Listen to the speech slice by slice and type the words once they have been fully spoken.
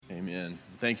Amen.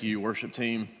 Thank you, worship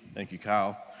team. Thank you,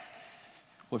 Kyle.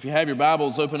 Well, if you have your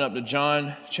Bibles, open up to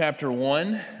John chapter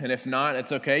 1. And if not,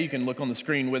 it's okay. You can look on the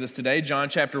screen with us today. John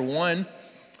chapter 1,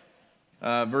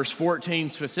 verse 14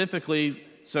 specifically.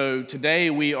 So today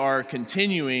we are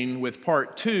continuing with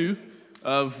part 2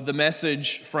 of the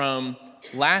message from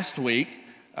last week.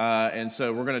 And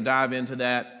so we're going to dive into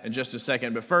that in just a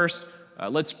second. But first,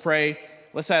 let's pray.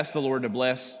 Let's ask the Lord to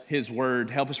bless His word.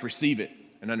 Help us receive it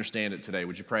and understand it today.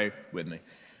 Would you pray with me?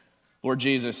 Lord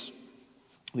Jesus,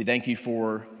 we thank you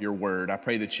for your word. I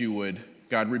pray that you would,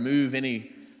 God, remove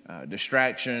any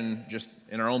distraction just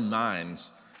in our own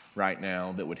minds right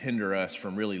now that would hinder us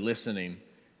from really listening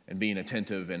and being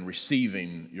attentive and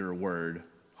receiving your word.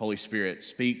 Holy Spirit,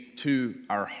 speak to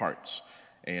our hearts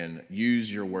and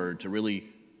use your word to really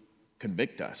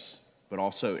convict us, but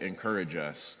also encourage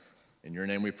us. In your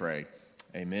name we pray,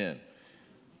 amen.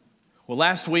 Well,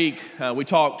 last week we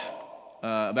talked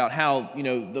about how,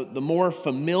 the more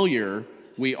familiar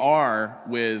we are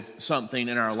with something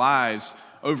in our lives,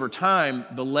 over time,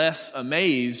 the less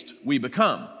amazed we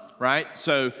become, right?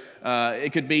 So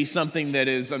it could be something that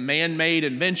is a man-made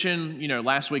invention.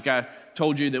 Last week I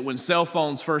told you that when cell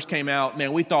phones first came out,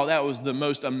 man, we thought that was the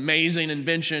most amazing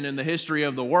invention in the history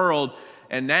of the world.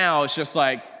 And now it's just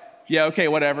like, yeah, okay,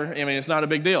 whatever. I mean, it's not a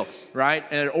big deal, right?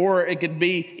 Or it could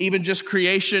be even just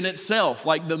creation itself,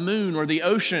 like the moon or the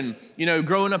ocean.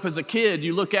 Growing up as a kid,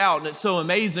 you look out and it's so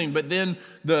amazing, but then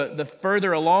the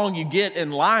further along you get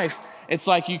in life, it's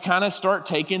like you kind of start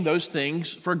taking those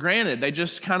things for granted. They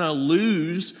just kind of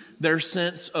lose their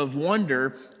sense of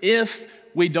wonder if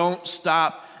we don't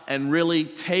stop and really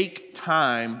take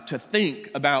time to think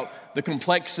about the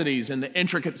complexities and the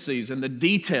intricacies and the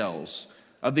details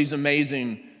of these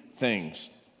amazing things.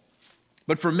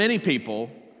 But for many people,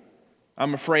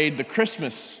 I'm afraid the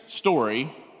Christmas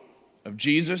story of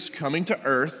Jesus coming to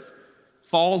earth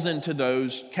falls into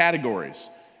those categories.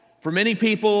 For many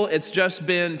people, it's just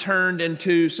been turned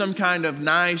into some kind of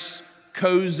nice,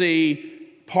 cozy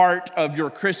part of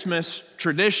your Christmas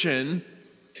tradition,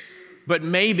 but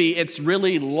maybe it's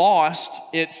really lost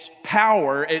its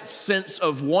power, its sense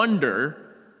of wonder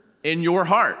in your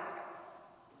heart.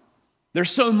 There's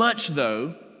so much,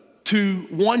 though, to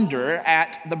wonder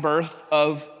at the birth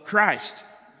of Christ.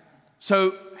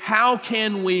 So how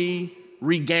can we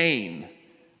regain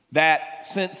that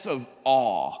sense of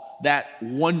awe, that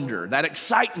wonder, that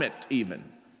excitement even,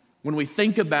 when we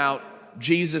think about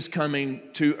Jesus coming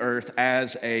to earth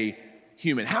as a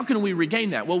human? How can we regain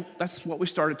that? Well, that's what we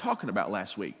started talking about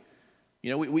last week.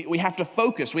 We have to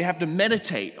focus, we have to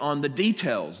meditate on the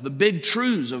details, the big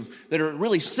truths that are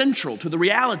really central to the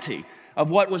reality of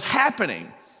what was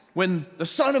happening when the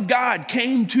Son of God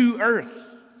came to earth.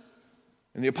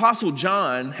 And the Apostle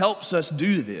John helps us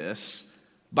do this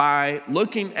by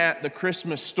looking at the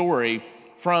Christmas story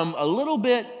from a little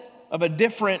bit of a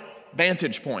different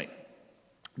vantage point,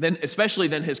 especially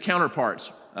than his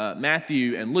counterparts,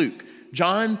 Matthew and Luke.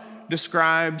 John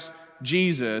describes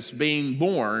Jesus being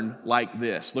born like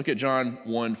this. Look at John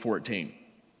 1:14.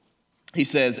 He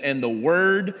says, "And the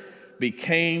Word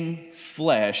became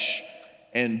flesh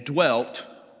and dwelt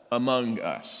among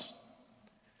us."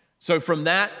 So from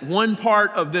that one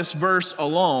part of this verse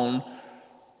alone,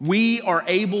 we are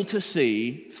able to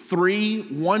see three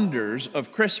wonders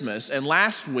of Christmas. And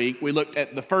last week, we looked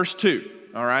at the first two,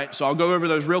 all right? So I'll go over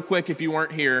those real quick if you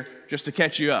weren't here, just to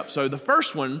catch you up. So the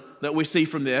first one that we see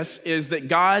from this is that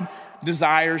God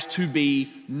desires to be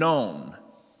known.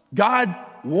 God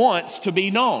wants to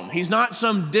be known. He's not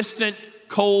some distant,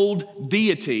 cold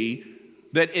deity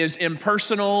that is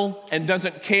impersonal and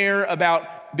doesn't care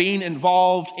about being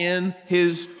involved in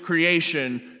his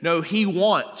creation. No, he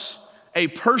wants a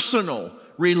personal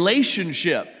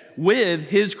relationship with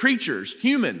his creatures,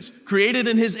 humans, created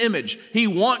in his image. He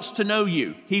wants to know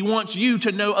you. He wants you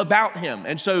to know about him.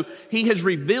 And so he has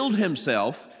revealed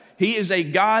himself. He is a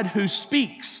God who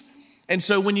speaks. And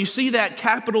so when you see that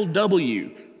capital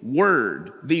W,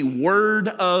 Word, the Word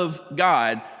of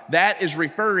God, that is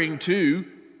referring to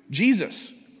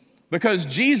Jesus, because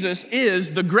Jesus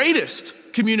is the greatest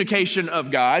communication of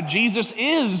God. Jesus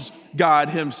is God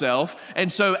himself.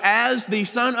 And so as the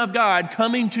Son of God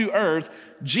coming to earth,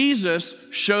 Jesus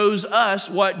shows us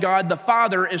what God the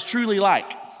Father is truly like.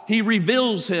 He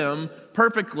reveals him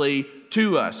perfectly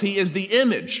to us. He is the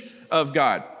image of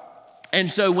God. And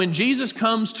so when Jesus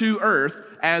comes to earth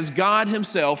as God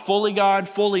himself, fully God,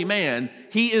 fully man,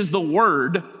 he is the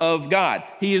Word of God.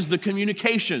 He is the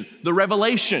communication, the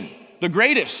revelation, the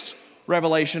greatest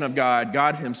revelation of God,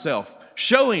 God himself,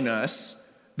 showing us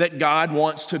that God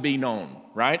wants to be known,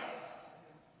 right?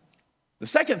 The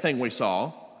second thing we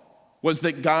saw was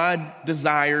that God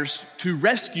desires to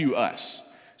rescue us.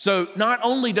 So not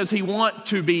only does he want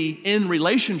to be in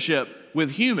relationship with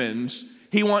humans,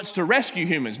 he wants to rescue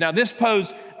humans. Now, this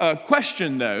posed a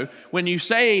question, though. When you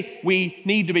say we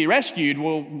need to be rescued,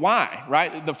 well, why,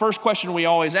 right? The first question we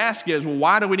always ask is, well,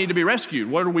 why do we need to be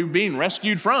rescued? What are we being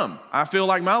rescued from? I feel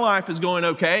like my life is going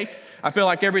okay. I feel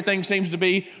like everything seems to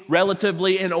be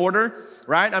relatively in order,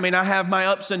 right? I mean, I have my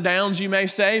ups and downs, you may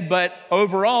say, but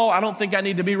overall, I don't think I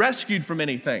need to be rescued from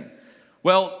anything.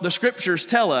 Well, the scriptures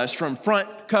tell us from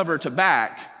front cover to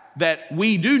back that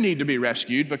we do need to be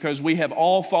rescued because we have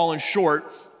all fallen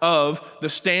short of the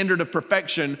standard of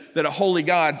perfection that a holy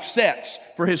God sets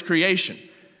for his creation.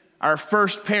 Our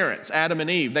first parents, Adam and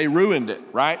Eve, they ruined it,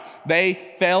 right?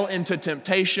 They fell into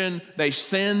temptation. They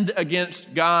sinned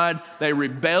against God. They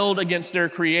rebelled against their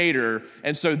creator.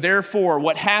 And so therefore,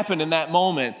 what happened in that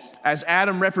moment, as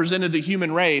Adam represented the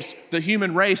human race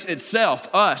itself,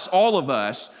 us, all of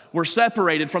us, were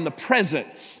separated from the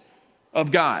presence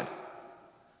of God.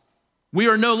 We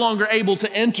are no longer able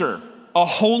to enter a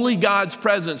holy God's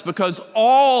presence because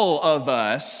all of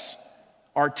us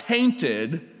are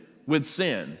tainted with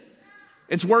sin.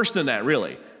 It's worse than that,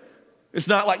 really. It's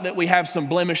not like that we have some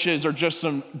blemishes or just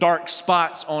some dark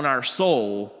spots on our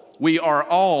soul. We are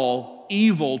all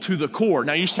evil to the core.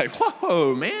 Now you say,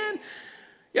 whoa, man,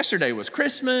 yesterday was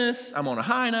Christmas. I'm on a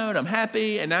high note. I'm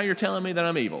happy. And now you're telling me that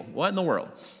I'm evil. What in the world?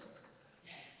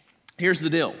 Here's the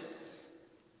deal.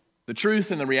 The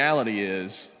truth and the reality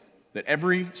is that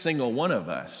every single one of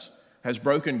us has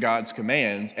broken God's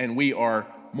commands, and we are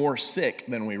more sick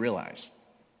than we realize.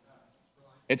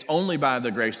 It's only by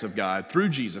the grace of God through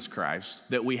Jesus Christ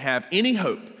that we have any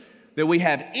hope, that we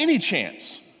have any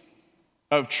chance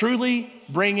of truly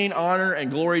bringing honor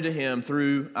and glory to him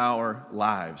through our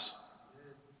lives.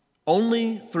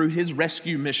 Only through his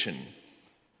rescue mission,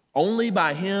 only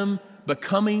by him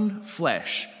becoming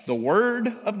flesh. The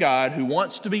Word of God, who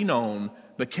wants to be known,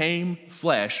 became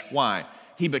flesh. Why?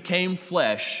 He became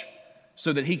flesh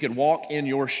so that he could walk in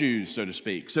your shoes, so to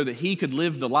speak, so that he could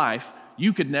live the life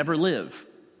you could never live.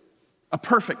 A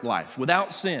perfect life,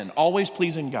 without sin, always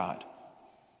pleasing God.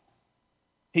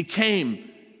 He came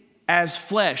as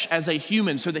flesh, as a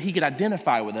human, so that he could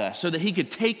identify with us, so that he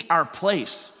could take our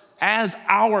place as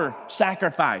our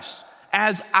sacrifice,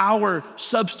 as our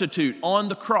substitute on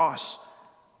the cross.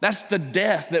 That's the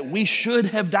death that we should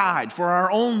have died for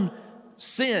our own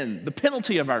sin, the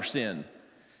penalty of our sin.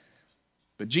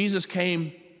 But Jesus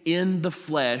came in the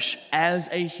flesh as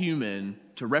a human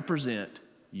to represent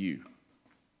you.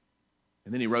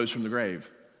 And then he rose from the grave.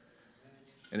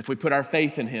 And if we put our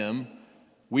faith in him,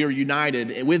 we are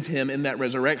united with him in that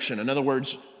resurrection. In other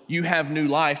words, you have new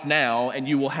life now and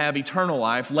you will have eternal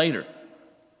life later.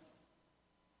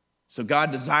 So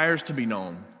God desires to be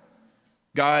known.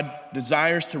 God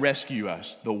desires to rescue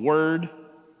us. The Word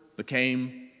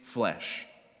became flesh.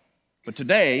 But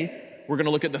today, we're going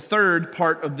to look at the third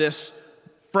part of this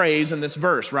phrase in this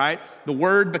verse, right? The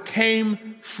Word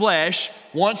became flesh,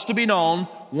 wants to be known,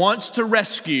 wants to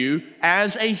rescue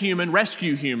as a human,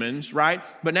 rescue humans, right?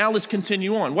 But now let's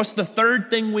continue on. What's the third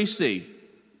thing we see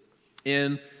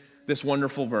in this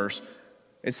wonderful verse?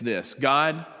 It's this: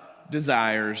 God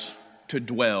desires to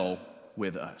dwell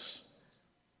with us.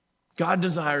 God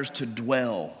desires to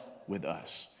dwell with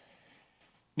us.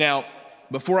 Now,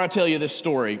 before I tell you this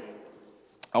story,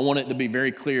 I want it to be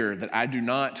very clear that I do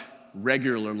not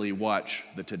regularly watch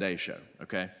the Today Show,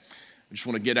 okay? I just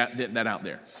want to get that out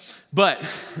there. But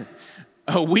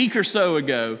a week or so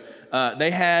ago,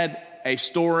 they had a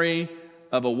story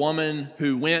of a woman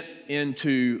who went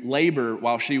into labor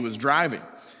while she was driving.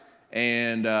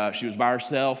 And she was by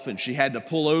herself, and she had to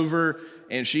pull over,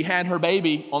 and she had her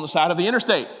baby on the side of the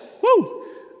interstate. Woo!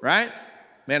 Right?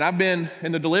 Man, I've been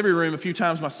in the delivery room a few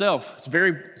times myself. It's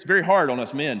very hard on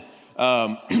us men.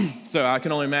 So I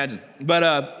can only imagine.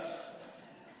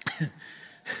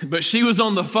 But she was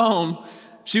on the phone.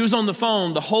 She was on the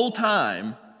phone the whole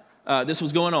time this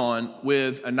was going on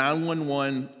with a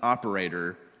 911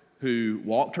 operator who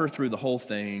walked her through the whole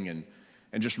thing and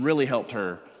just really helped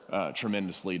her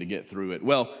tremendously to get through it.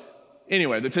 Well,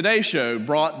 anyway, the Today Show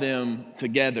brought them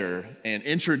together and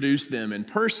introduced them in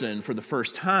person for the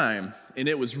first time, and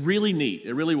it was really neat.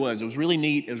 It really was. It was really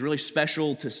neat. It was really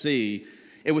special to see.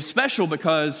 It was special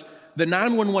because the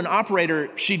 911 operator,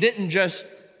 she didn't just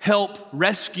help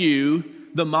rescue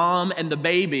the mom and the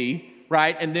baby,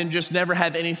 right, and then just never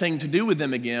have anything to do with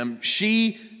them again.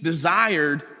 She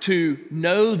desired to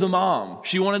know the mom.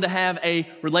 She wanted to have a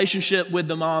relationship with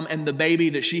the mom and the baby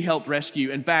that she helped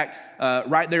rescue. In fact,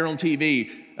 right there on TV,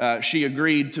 she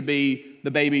agreed to be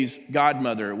the baby's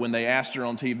godmother when they asked her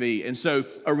on TV. And so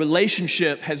a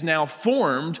relationship has now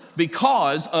formed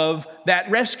because of that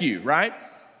rescue, right?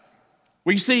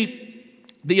 We see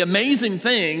the amazing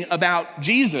thing about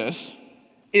Jesus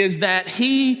is that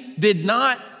he did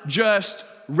not just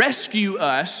rescue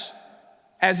us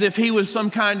as if he was some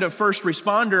kind of first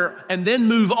responder and then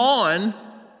move on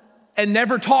and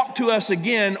never talk to us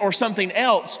again or something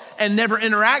else and never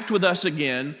interact with us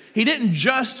again. He didn't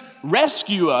just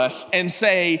rescue us and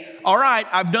say, all right,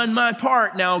 I've done my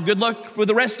part, now good luck for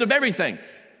the rest of everything.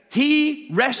 He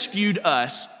rescued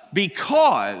us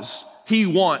because he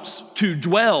wants to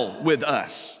dwell with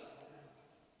us.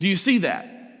 Do you see that?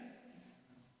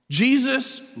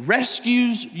 Jesus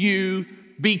rescues you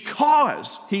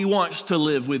because he wants to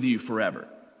live with you forever.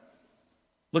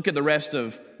 Look at the rest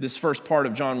of this first part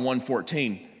of John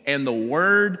 1:14. And the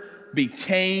Word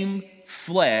became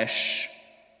flesh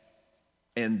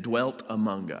and dwelt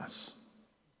among us.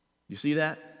 You see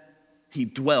that? He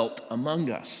dwelt among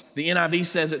us. The NIV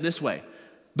says it this way.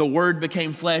 The Word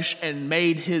became flesh and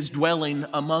made his dwelling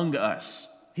among us.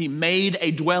 He made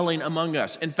a dwelling among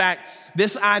us. In fact,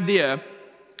 this idea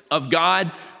of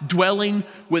God dwelling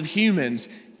with humans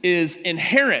is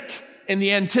inherent in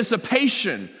the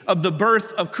anticipation of the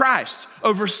birth of Christ.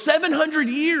 Over 700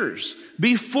 years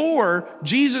before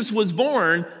Jesus was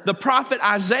born, the prophet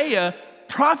Isaiah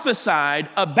prophesied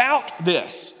about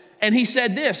this. And he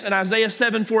said this in Isaiah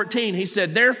 7:14. He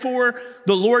said, therefore,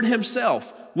 the Lord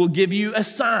himself will give you a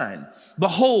sign.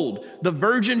 Behold, the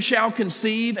virgin shall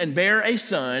conceive and bear a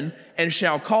son and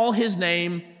shall call his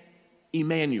name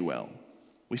Emmanuel.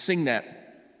 We sing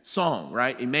that song,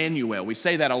 right? Emmanuel. We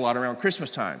say that a lot around Christmas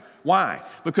time. Why?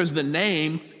 Because the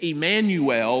name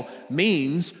Emmanuel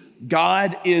means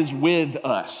God is with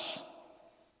us.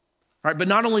 Right? But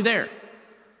not only there.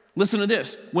 Listen to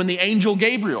this. When the angel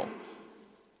Gabriel,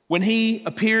 when he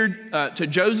appeared to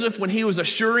Joseph, when he was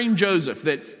assuring Joseph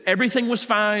that everything was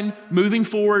fine moving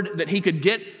forward, that he could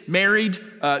get married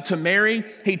to Mary,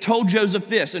 he told Joseph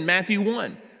this in Matthew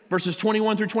 1, verses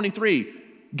 21 through 23.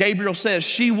 Gabriel says,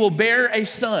 she will bear a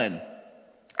son,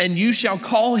 and you shall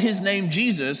call his name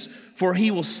Jesus, for he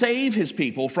will save his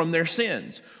people from their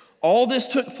sins. All this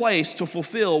took place to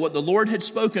fulfill what the Lord had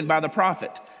spoken by the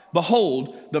prophet.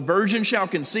 Behold, the virgin shall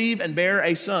conceive and bear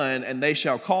a son, and they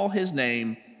shall call his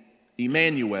name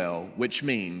Emmanuel, which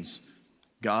means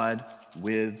God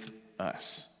with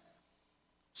us.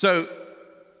 So,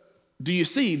 do you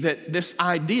see that this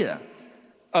idea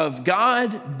of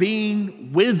God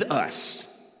being with us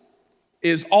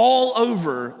is all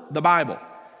over the Bible?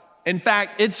 In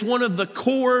fact, it's one of the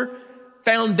core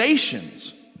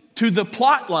foundations to the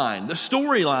plot line, the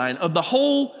storyline of the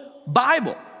whole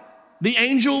Bible. The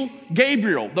angel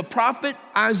Gabriel, the prophet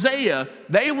Isaiah,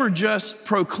 they were just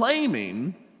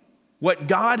proclaiming what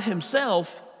God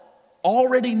himself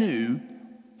already knew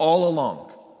all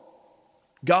along.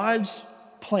 God's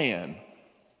plan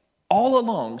all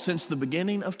along since the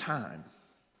beginning of time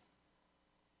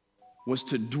was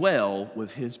to dwell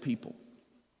with his people.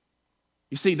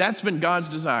 You see, that's been God's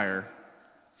desire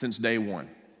since day one.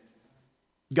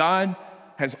 God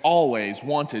has always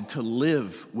wanted to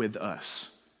live with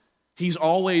us. He's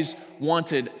always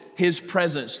wanted his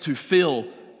presence to fill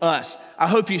us. I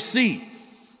hope you see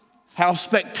how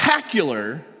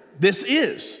spectacular this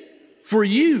is for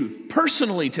you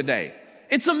personally today.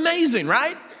 It's amazing,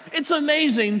 right? It's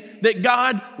amazing that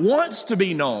God wants to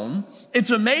be known. It's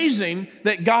amazing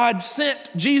that God sent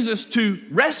Jesus to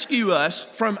rescue us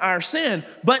from our sin.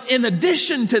 But in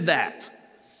addition to that,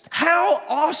 how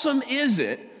awesome is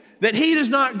it that he does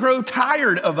not grow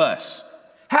tired of us?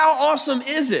 How awesome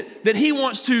is it that he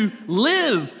wants to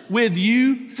live with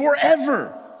you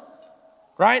forever?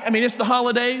 Right? I mean, it's the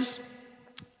holidays.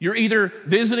 You're either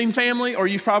visiting family or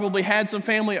you've probably had some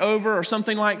family over or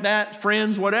something like that,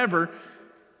 friends, whatever.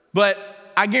 But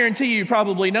I guarantee you,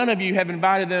 probably none of you have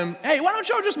invited them, hey, why don't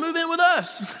y'all just move in with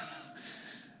us?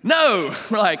 No,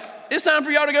 we're like, it's time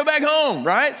for y'all to go back home,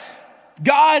 right?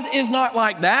 God is not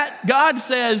like that. God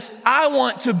says, I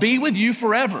want to be with you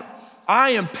forever.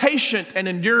 I am patient and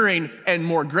enduring and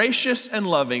more gracious and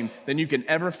loving than you can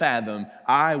ever fathom.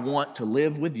 I want to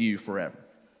live with you forever.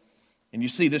 And you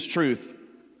see this truth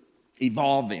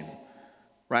evolving,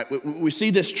 right? We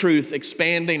see this truth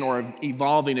expanding or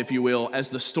evolving, if you will, as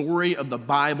the story of the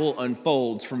Bible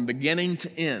unfolds from beginning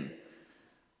to end.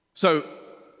 So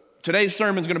today's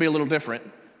sermon is going to be a little different,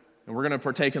 and we're going to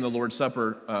partake in the Lord's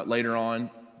Supper later on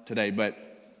today. But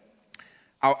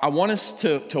I want us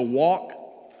to walk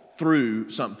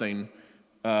through something.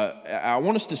 I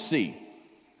want us to see.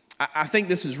 I think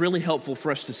this is really helpful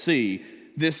for us to see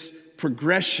this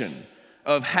progression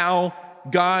of how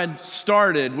God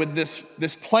started with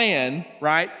this plan,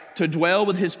 right, to dwell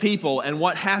with his people and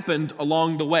what happened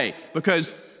along the way.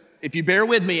 Because if you bear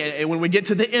with me, and when we get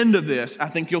to the end of this, I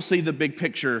think you'll see the big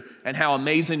picture and how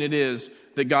amazing it is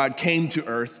that God came to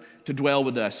earth to dwell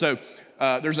with us. So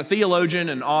there's a theologian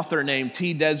and author named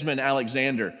T. Desmond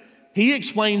Alexander. He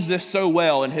explains this so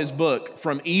well in his book,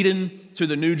 From Eden to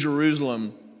the New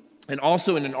Jerusalem, and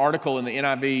also in an article in the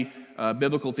NIV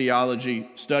Biblical Theology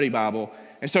Study Bible.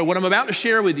 And so what I'm about to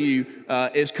share with you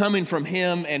is coming from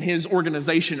him and his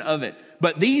organization of it.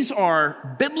 But these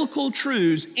are biblical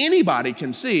truths anybody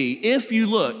can see if you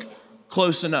look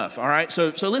close enough, all right?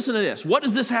 So listen to this. What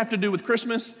does this have to do with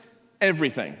Christmas?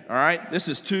 Everything, all right? This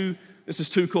is too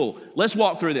cool. Let's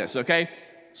walk through this, okay?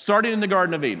 Starting in the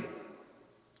Garden of Eden.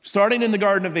 Starting in the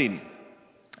Garden of Eden,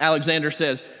 Alexander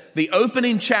says, the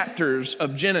opening chapters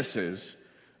of Genesis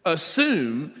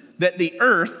assume that the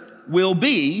earth will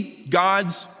be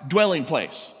God's dwelling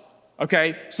place.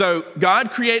 Okay, so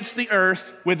God creates the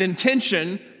earth with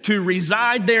intention to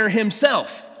reside there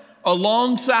himself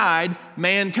alongside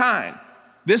mankind.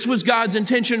 This was God's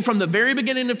intention from the very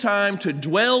beginning of time, to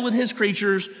dwell with his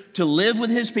creatures, to live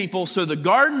with his people. So the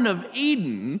Garden of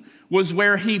Eden was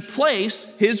where he placed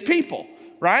his people,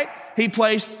 right? He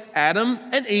placed Adam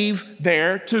and Eve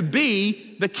there to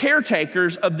be the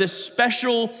caretakers of this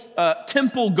special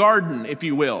temple garden, if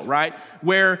you will, right?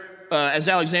 Where, as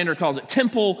Alexander calls it,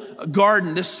 temple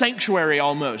garden, this sanctuary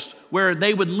almost, where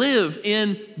they would live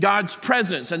in God's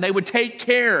presence and they would take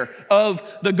care of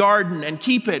the garden and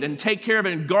keep it and take care of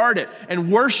it and guard it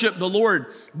and worship the Lord.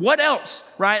 What else,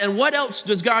 right? And what else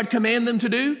does God command them to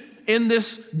do in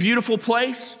this beautiful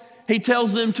place? He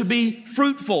tells them to be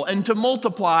fruitful and to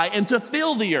multiply and to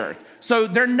fill the earth. So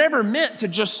they're never meant to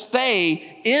just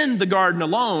stay in the garden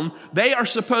alone. They are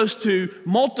supposed to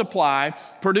multiply,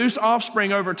 produce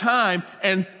offspring over time,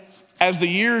 and as the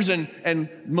years and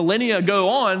millennia go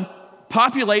on,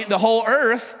 populate the whole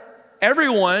earth,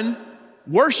 everyone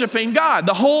worshiping God.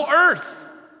 The whole earth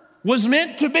was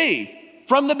meant to be,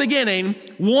 from the beginning,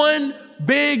 one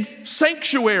big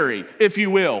sanctuary, if you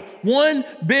will, one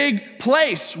big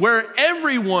place where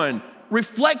everyone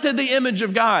reflected the image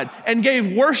of God and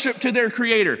gave worship to their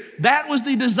Creator. That was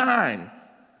the design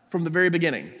from the very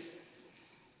beginning.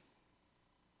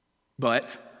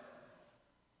 But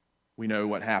we know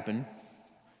what happened.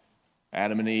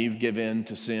 Adam and Eve give in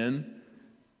to sin.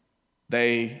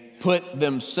 They put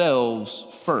themselves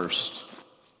first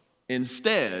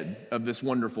instead of this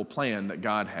wonderful plan that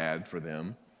God had for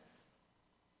them.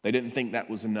 They didn't think that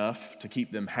was enough to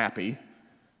keep them happy,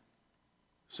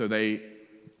 so they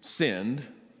sinned.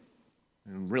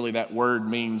 And really that word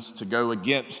means to go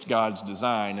against God's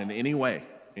design in any way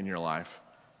in your life,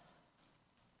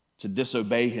 to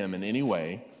disobey him in any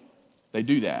way. They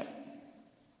do that.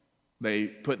 They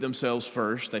put themselves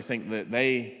first. They think that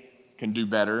they can do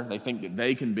better. They think that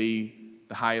they can be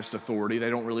the highest authority. They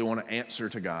don't really want to answer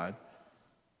to God.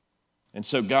 And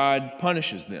so God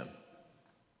punishes them.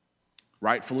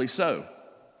 Rightfully so.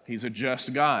 He's a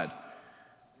just God.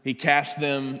 He cast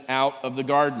them out of the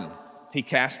garden. He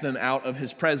cast them out of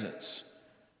his presence.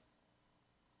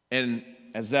 And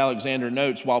as Alexander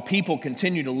notes, while people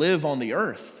continue to live on the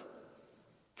earth,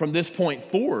 from this point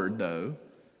forward, though,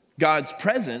 God's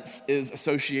presence is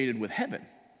associated with heaven.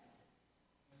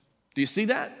 Do you see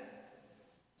that?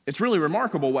 It's really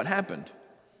remarkable what happened.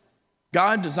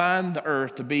 God designed the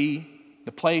earth to be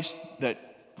the place that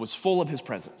was full of his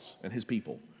presence and his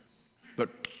people. But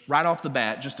right off the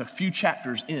bat, just a few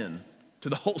chapters in to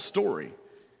the whole story,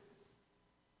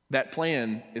 that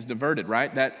plan is diverted,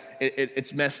 right? That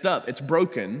it's messed up. It's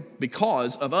broken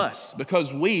because of us.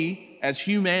 Because we, as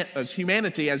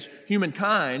humanity, as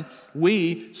humankind,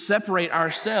 we separate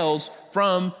ourselves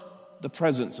from the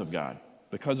presence of God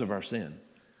because of our sin.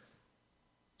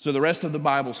 So the rest of the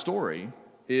Bible story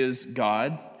is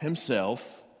God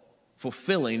himself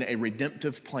fulfilling a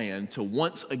redemptive plan to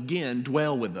once again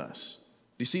dwell with us.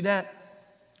 Do you see that?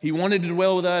 He wanted to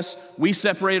dwell with us. We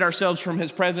separate ourselves from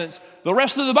his presence. The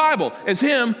rest of the Bible is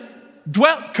him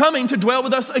coming to dwell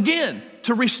with us again,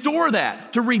 to restore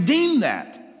that, to redeem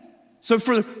that. So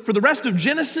for the rest of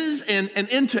Genesis and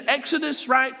into Exodus,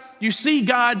 right, you see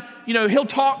God, he'll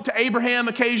talk to Abraham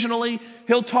occasionally.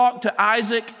 He'll talk to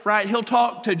Isaac, right? He'll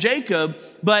talk to Jacob.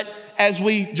 But as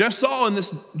we just saw in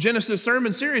this Genesis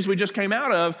sermon series we just came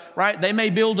out of, right, they may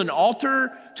build an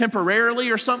altar temporarily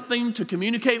or something to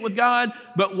communicate with God.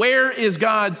 But where is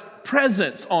God's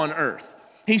presence on earth?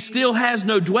 He still has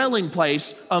no dwelling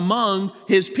place among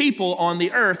his people on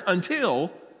the earth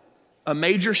until a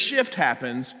major shift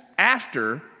happens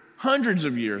after hundreds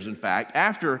of years, in fact,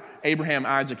 after Abraham,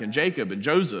 Isaac, and Jacob and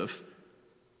Joseph,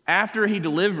 After he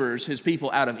delivers his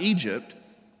people out of Egypt,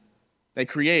 they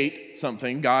create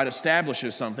something, God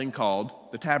establishes something called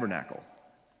the tabernacle.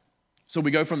 So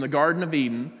we go from the Garden of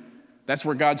Eden, that's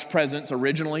where God's presence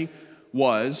originally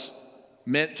was,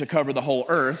 meant to cover the whole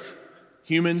earth.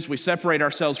 Humans, we separate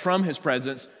ourselves from his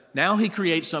presence. Now he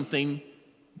creates something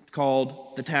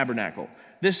called the tabernacle.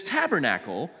 This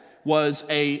tabernacle was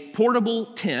a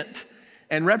portable tent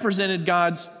and represented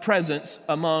God's presence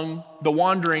among the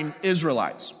wandering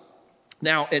Israelites.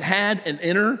 Now, it had an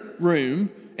inner room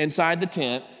inside the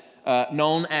tent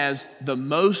known as the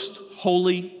most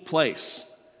holy place.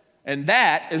 And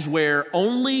that is where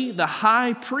only the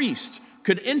high priest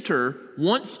could enter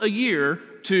once a year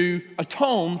to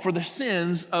atone for the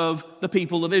sins of the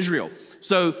people of Israel.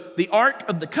 So the Ark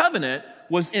of the Covenant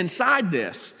was inside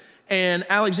this. And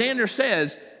Alexander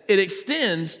says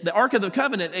the Ark of the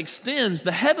Covenant extends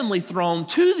the heavenly throne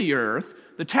to the earth.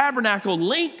 The tabernacle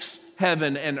links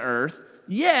heaven and earth,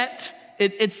 yet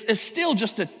it's still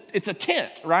just it's a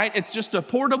tent, right? It's just a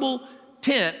portable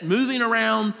tent moving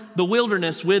around the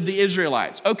wilderness with the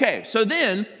Israelites. Okay, so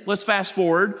then let's fast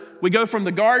forward. We go from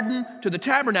the garden to the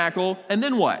tabernacle, and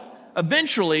then what?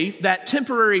 Eventually, that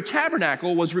temporary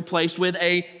tabernacle was replaced with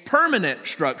a permanent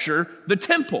structure, the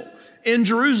temple in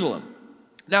Jerusalem.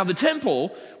 Now, the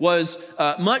temple was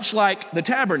much like the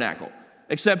tabernacle,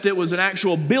 except it was an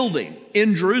actual building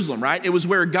in Jerusalem, right? It was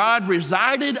where God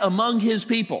resided among his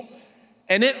people.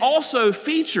 And it also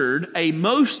featured a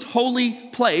most holy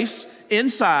place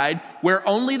inside where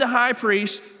only the high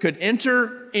priest could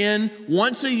enter in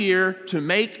once a year to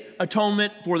make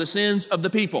atonement for the sins of the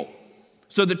people.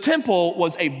 So the temple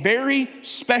was a very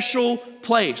special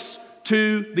place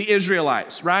to the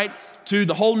Israelites, right? To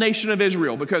the whole nation of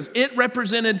Israel, because it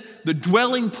represented the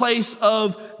dwelling place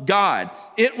of God.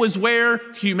 It was where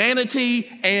humanity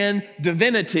and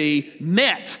divinity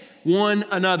met one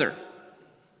another.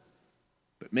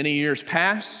 But many years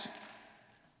pass,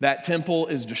 that temple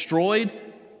is destroyed,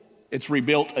 it's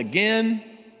rebuilt again,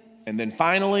 and then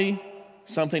finally,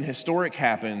 something historic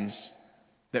happens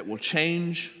that will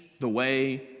change the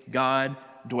way God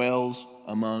dwells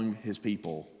among his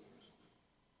people.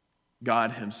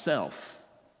 God himself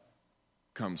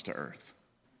comes to earth.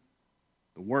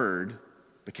 The Word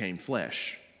became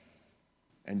flesh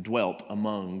and dwelt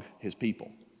among his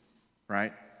people,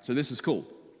 right? So this is cool.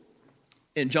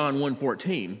 In John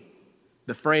 1:14,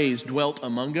 the phrase dwelt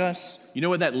among us, you know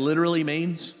what that literally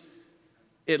means?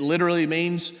 It literally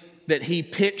means that he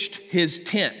pitched his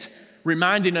tent,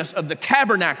 reminding us of the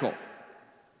tabernacle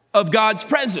of God's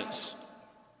presence.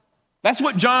 That's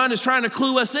what John is trying to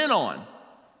clue us in on.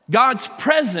 God's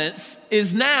presence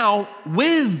is now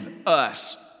with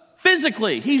us.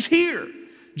 Physically, he's here.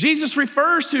 Jesus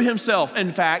refers to himself,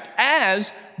 in fact,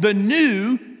 as the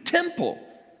new temple.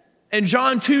 In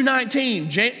John 2:19,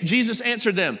 Jesus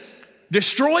answered them,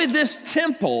 "Destroy this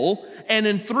temple, and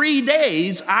in 3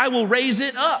 days I will raise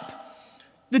it up."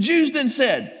 The Jews then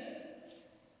said,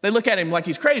 they look at him like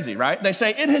he's crazy, right? They say,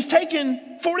 "It has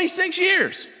taken 46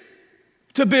 years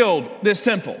to build this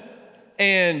temple,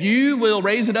 and you will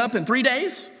raise it up in 3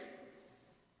 days?"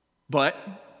 But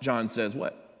John says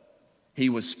what? He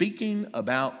was speaking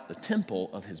about the temple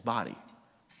of his body.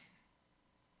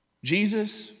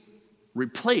 Jesus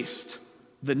replaced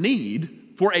the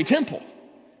need for a temple.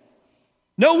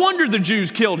 No wonder the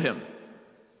Jews killed him.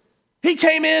 He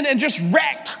came in and just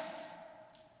wrecked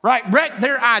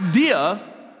their idea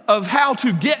of how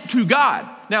to get to God.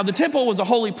 Now, the temple was a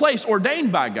holy place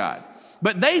ordained by God,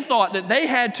 but they thought that they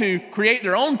had to create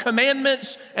their own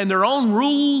commandments and their own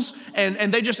rules,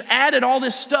 and they just added all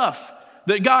this stuff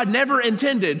that God never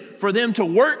intended for them to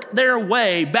work their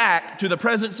way back to the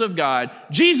presence of God.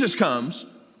 Jesus comes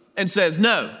and says,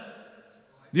 "No,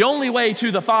 the only way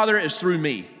to the Father is through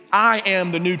me. I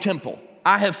am the new temple.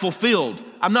 I have fulfilled.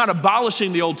 I'm not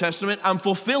abolishing the Old Testament, I'm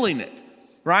fulfilling it,"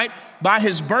 right? By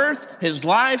his birth, his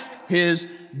life, his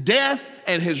death,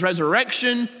 and his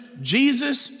resurrection,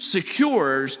 Jesus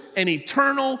secures an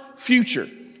eternal future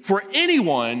for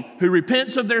anyone who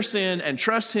repents of their sin and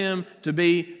trusts him to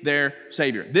be their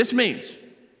Savior. This means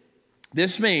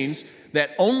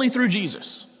that only through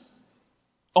Jesus,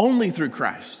 only through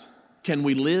Christ, can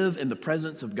we live in the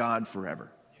presence of God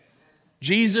forever.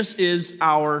 Jesus is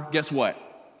our, guess what?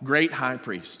 Great high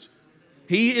priest.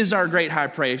 He is our great high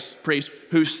priest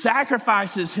who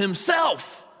sacrifices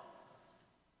himself.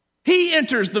 He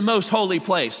enters the most holy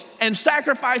place and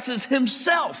sacrifices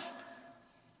himself,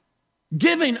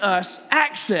 giving us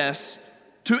access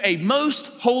to a most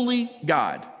holy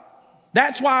God.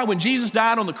 That's why when Jesus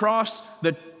died on the cross,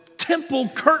 the temple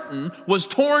curtain was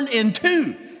torn in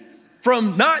two,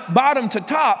 from not bottom to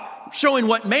top, showing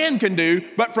what man can do,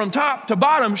 but from top to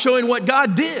bottom showing what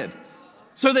God did.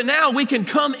 So that now we can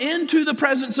come into the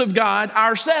presence of God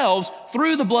ourselves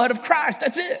through the blood of Christ.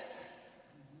 That's it.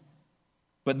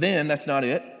 But then that's not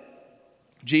it.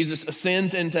 Jesus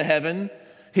ascends into heaven.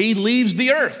 He leaves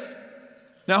the earth.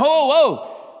 Now, whoa.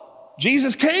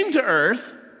 Jesus came to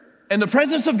earth and the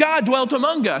presence of God dwelt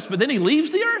among us, but then he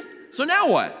leaves the earth. So now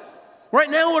what? Right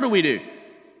now, what do?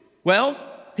 Well,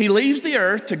 he leaves the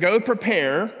earth to go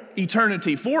prepare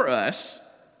eternity for us.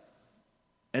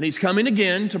 And he's coming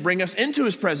again to bring us into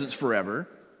his presence forever.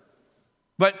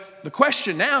 But the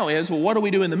question now is, well, what do we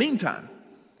do in the meantime?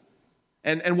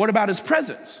 And what about his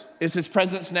presence? Is his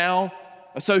presence now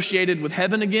associated with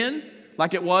heaven again,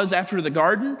 like it was after the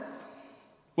garden?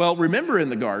 Well, remember in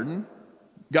the garden,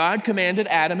 God commanded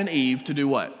Adam and Eve to do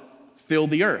what? Fill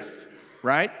the earth,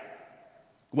 right?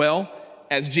 Well,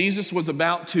 as Jesus was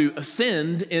about to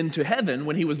ascend into heaven,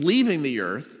 when he was leaving the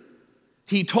earth,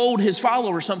 he told his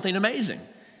followers something amazing.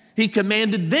 He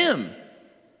commanded them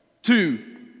to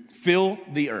fill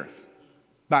the earth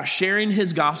by sharing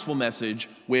his gospel message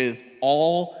with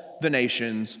all the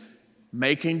nations,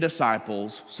 making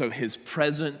disciples so his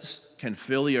presence can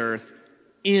fill the earth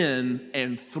in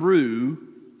and through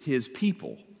his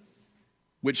people.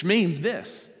 Which means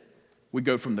this: we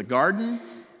go from the garden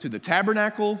to the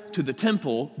tabernacle to the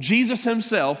temple. Jesus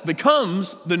himself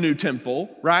becomes the new temple,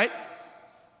 right?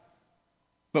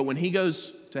 But when he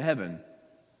goes to heaven,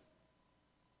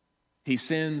 he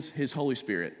sends his Holy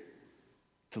Spirit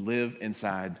to live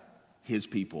inside his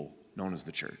people, known as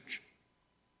the church.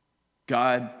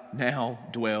 God now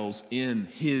dwells in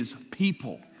his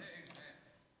people.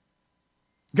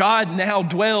 God now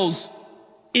dwells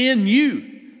in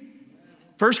you.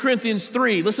 1 Corinthians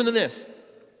 3, listen to this.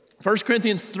 1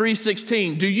 Corinthians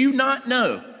 3:16, do you not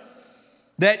know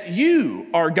that you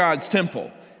are God's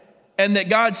temple and that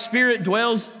God's Spirit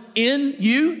dwells in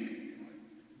you?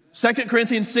 2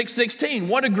 Corinthians 6:16,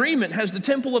 what agreement has the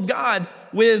temple of God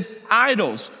with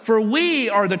idols? For we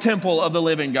are the temple of the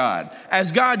living God.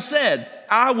 As God said,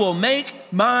 I will make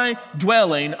my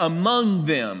dwelling among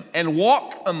them and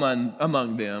walk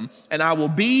among them, and I will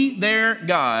be their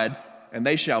God, and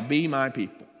they shall be my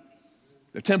people.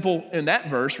 The temple in that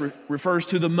verse refers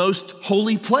to the most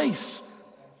holy place.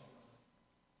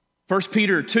 1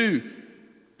 Peter 2,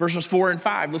 verses 4 and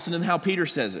 5, listen to how Peter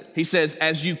says it. He says,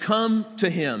 as you come to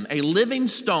him, a living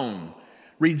stone,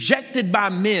 rejected by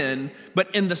men,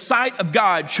 but in the sight of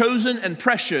God, chosen and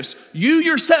precious, you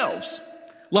yourselves,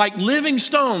 like living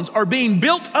stones, are being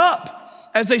built up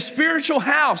as a spiritual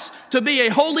house to be a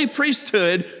holy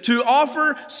priesthood, to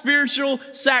offer spiritual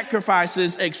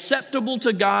sacrifices acceptable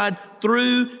to God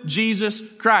through Jesus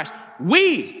Christ.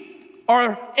 We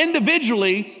are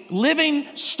individually living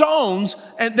stones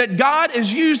and that God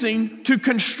is using to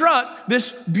construct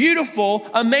this beautiful,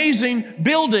 amazing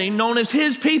building known as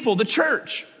his people, the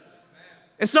church.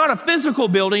 It's not a physical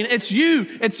building, it's you,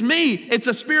 it's me, it's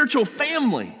a spiritual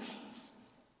family.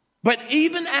 But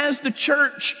even as the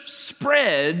church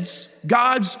spreads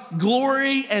God's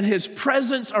glory and his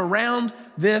presence around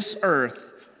this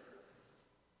earth,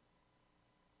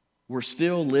 we're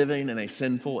still living in a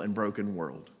sinful and broken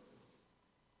world.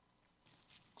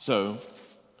 So,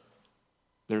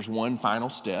 there's one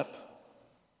final step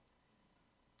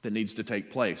that needs to take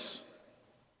place.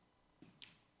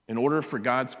 In order for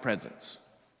God's presence,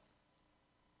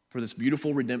 for this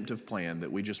beautiful redemptive plan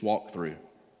that we just walked through,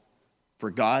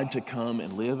 for God to come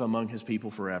and live among his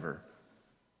people forever,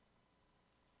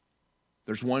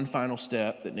 there's one final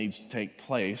step that needs to take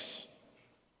place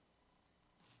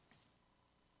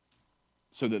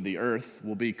so that the earth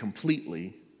will be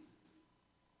completely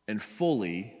and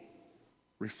fully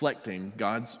reflecting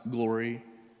God's glory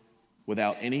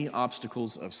without any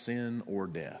obstacles of sin or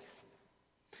death.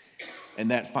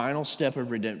 And that final step of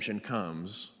redemption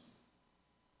comes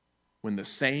when the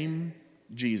same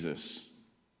Jesus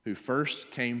who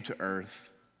first came to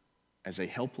earth as a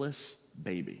helpless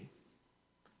baby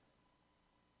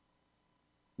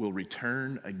will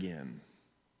return again.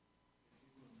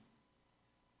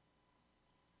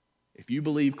 If you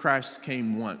believe Christ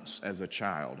came once as a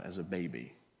child, as a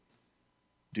baby,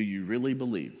 do you really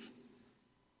believe?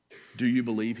 Do you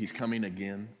believe he's coming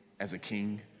again as a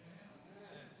king?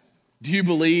 Do you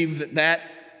believe that that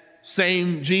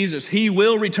same Jesus, he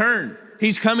will return?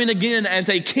 He's coming again as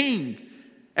a king.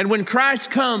 And when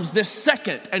Christ comes this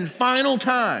second and final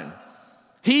time,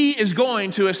 he is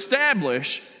going to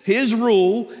establish his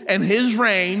rule and his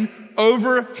reign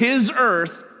over his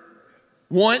earth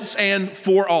once and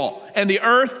for all. And the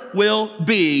earth will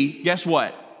be, guess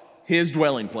what? His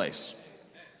dwelling place.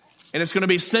 And it's going to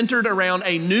be centered around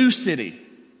a new city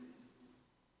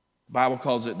The Bible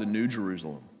calls it the New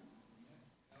Jerusalem.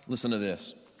 Listen to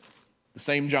this. The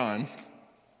same John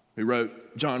who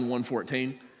wrote John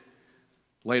 1:14,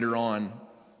 later on,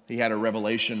 he had a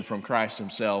revelation from Christ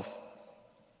himself.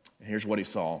 And here's what he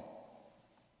saw.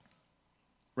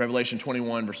 Revelation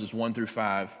 21, verses 1 through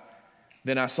 5.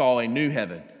 Then I saw a new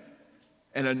heaven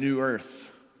and a new earth.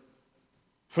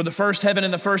 For the first heaven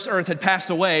and the first earth had passed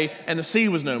away, and the sea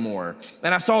was no more.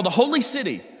 And I saw the holy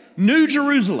city, New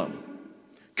Jerusalem,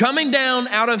 coming down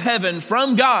out of heaven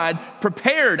from God,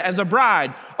 prepared as a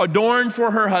bride, adorned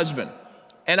for her husband.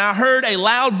 And I heard a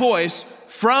loud voice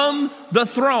from the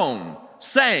throne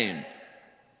saying,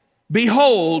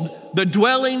 Behold, the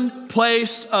dwelling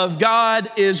place of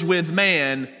God is with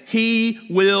man. He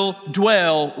will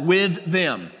dwell with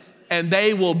them, and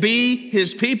they will be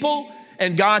his people,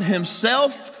 and God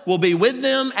himself will be with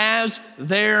them as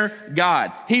their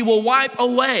God. He will wipe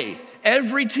away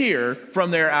every tear from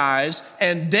their eyes,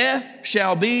 and death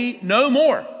shall be no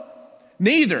more.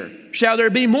 Neither shall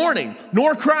there be mourning,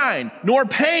 nor crying, nor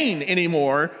pain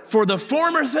anymore, for the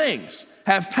former things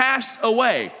have passed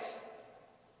away.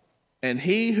 And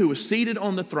he who was seated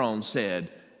on the throne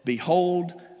said,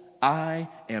 Behold, I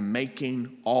am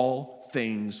making all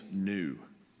things new.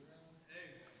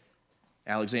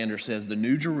 Alexander says the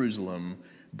New Jerusalem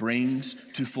brings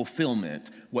to fulfillment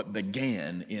what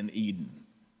began in Eden.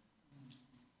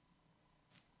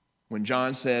 When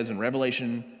John says in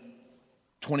Revelation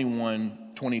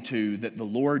 21:22 that the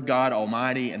Lord God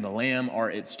Almighty and the Lamb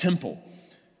are its temple,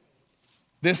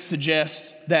 this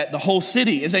suggests that the whole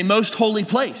city is a most holy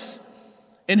place.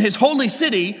 In his holy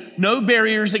city, no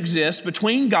barriers exist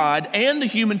between God and the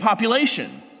human population.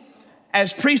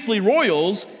 As priestly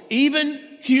royals, even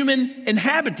human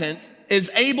inhabitant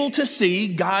is able to see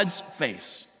God's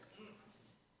face.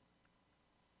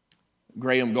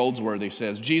 Graham Goldsworthy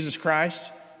says, Jesus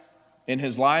Christ, in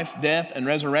his life, death, and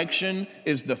resurrection,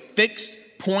 is the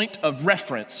fixed point of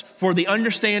reference for the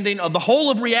understanding of the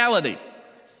whole of reality.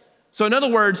 So in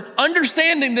other words,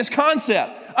 understanding this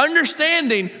concept,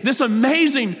 understanding this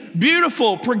amazing,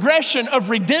 beautiful progression of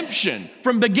redemption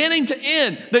from beginning to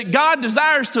end, that God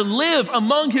desires to live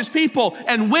among his people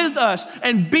and with us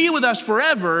and be with us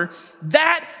forever,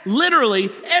 that literally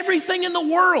everything in the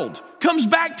world comes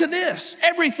back to this.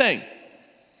 Everything.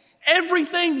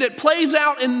 Everything that plays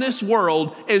out in this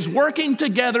world is working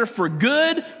together for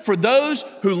good for those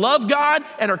who love God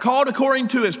and are called according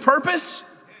to his purpose,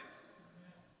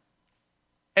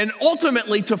 and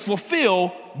ultimately to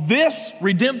fulfill this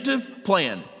redemptive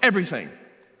plan. Everything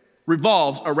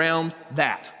revolves around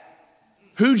that.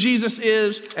 Who Jesus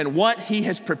is and what he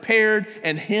has prepared,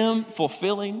 and him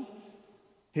fulfilling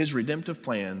his redemptive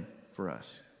plan for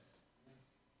us.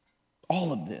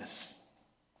 All of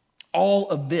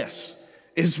this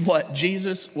is what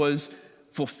Jesus was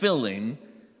fulfilling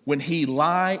when he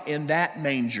lay in that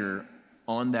manger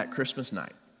on that Christmas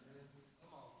night.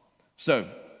 So,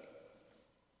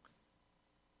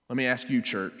 let me ask you,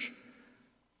 church.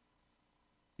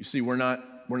 You see, we're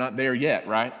not there yet,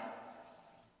 right?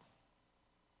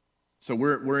 So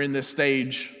we're in this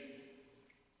stage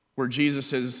where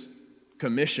Jesus has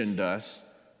commissioned us.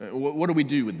 What do we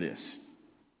do with this?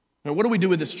 Now, what do we do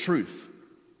with this truth?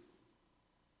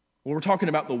 Well, we're talking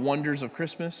about the wonders of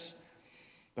Christmas.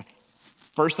 The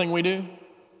first thing we do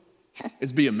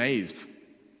is be amazed.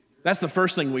 That's the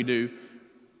first thing we do.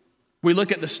 We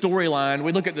look at the storyline,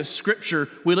 we look at the scripture,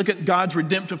 we look at God's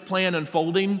redemptive plan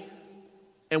unfolding,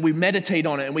 and we meditate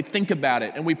on it, and we think about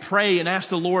it, and we pray and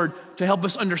ask the Lord to help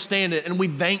us understand it, and we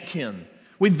thank him.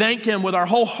 We thank him with our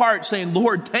whole heart, saying,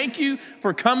 Lord, thank you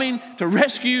for coming to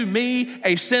rescue me,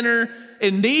 a sinner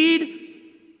in need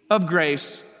of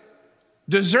grace,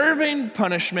 deserving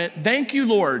punishment. Thank you,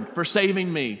 Lord, for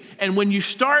saving me. And when you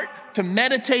start to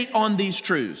meditate on these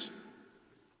truths,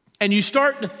 and you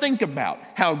start to think about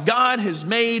how God has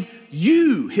made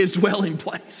you his dwelling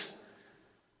place,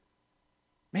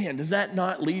 man, does that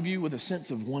not leave you with a sense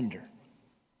of wonder?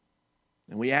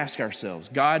 And we ask ourselves,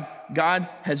 God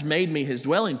has made me his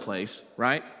dwelling place,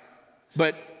 right?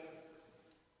 But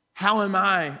how am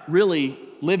I really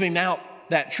living out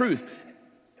that truth?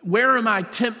 Where am I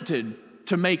tempted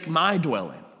to make my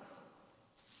dwelling?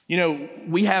 You know,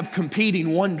 we have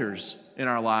competing wonders in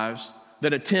our lives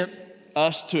that tempt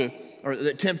us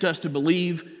to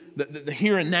believe that the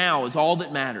here and now is all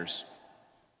that matters.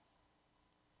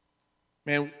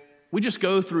 Man, we just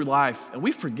go through life and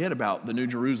we forget about the New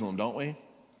Jerusalem, don't we?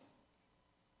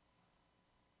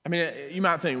 I mean, you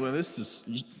might think, well, this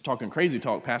is talking crazy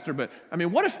talk, Pastor, but I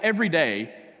mean, what if every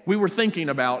day we were thinking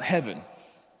about heaven?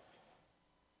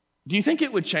 Do you think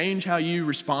it would change how you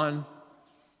respond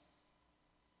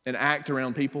and act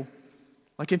around people?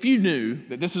 Like if you knew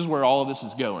that this is where all of this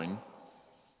is going,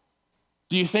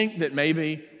 do you think that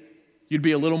maybe you'd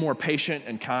be a little more patient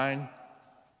and kind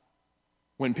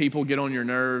when people get on your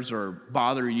nerves or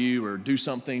bother you or do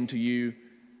something to you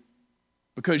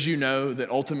because you know that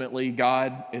ultimately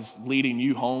God is leading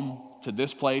you home to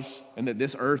this place and that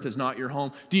this earth is not your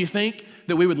home? Do you think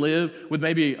that we would live with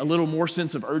maybe a little more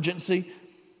sense of urgency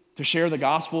to share the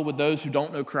gospel with those who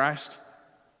don't know Christ?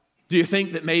 Do you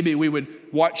think that maybe we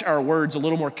would watch our words a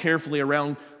little more carefully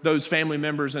around those family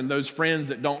members and those friends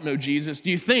that don't know Jesus?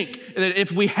 Do you think that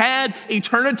if we had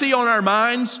eternity on our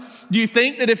minds, do you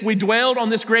think that if we dwelled on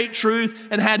this great truth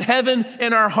and had heaven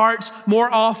in our hearts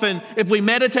more often, if we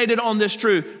meditated on this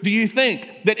truth, do you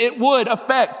think that it would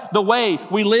affect the way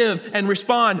we live and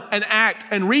respond and act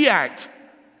and react?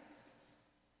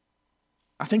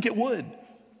 I think it would.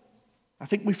 I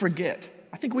think we forget.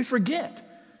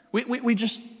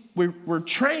 We're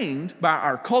trained by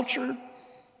our culture.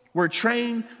 We're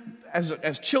trained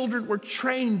as children. We're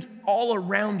trained all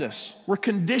around us. We're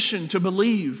conditioned to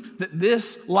believe that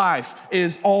this life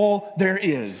is all there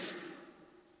is.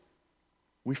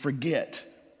 We forget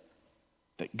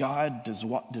that God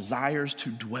desires to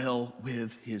dwell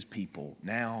with his people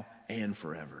now and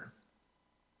forever.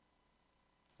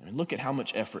 And look at how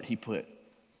much effort he put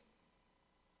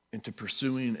into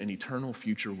pursuing an eternal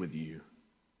future with you.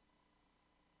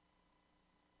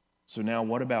 So now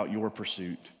what about your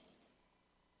pursuit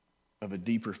of a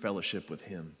deeper fellowship with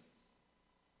him?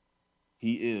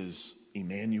 He is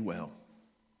Emmanuel.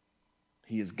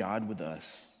 He is God with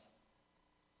us.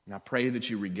 And I pray that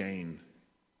you regain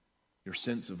your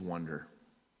sense of wonder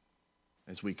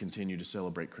as we continue to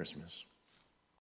celebrate Christmas.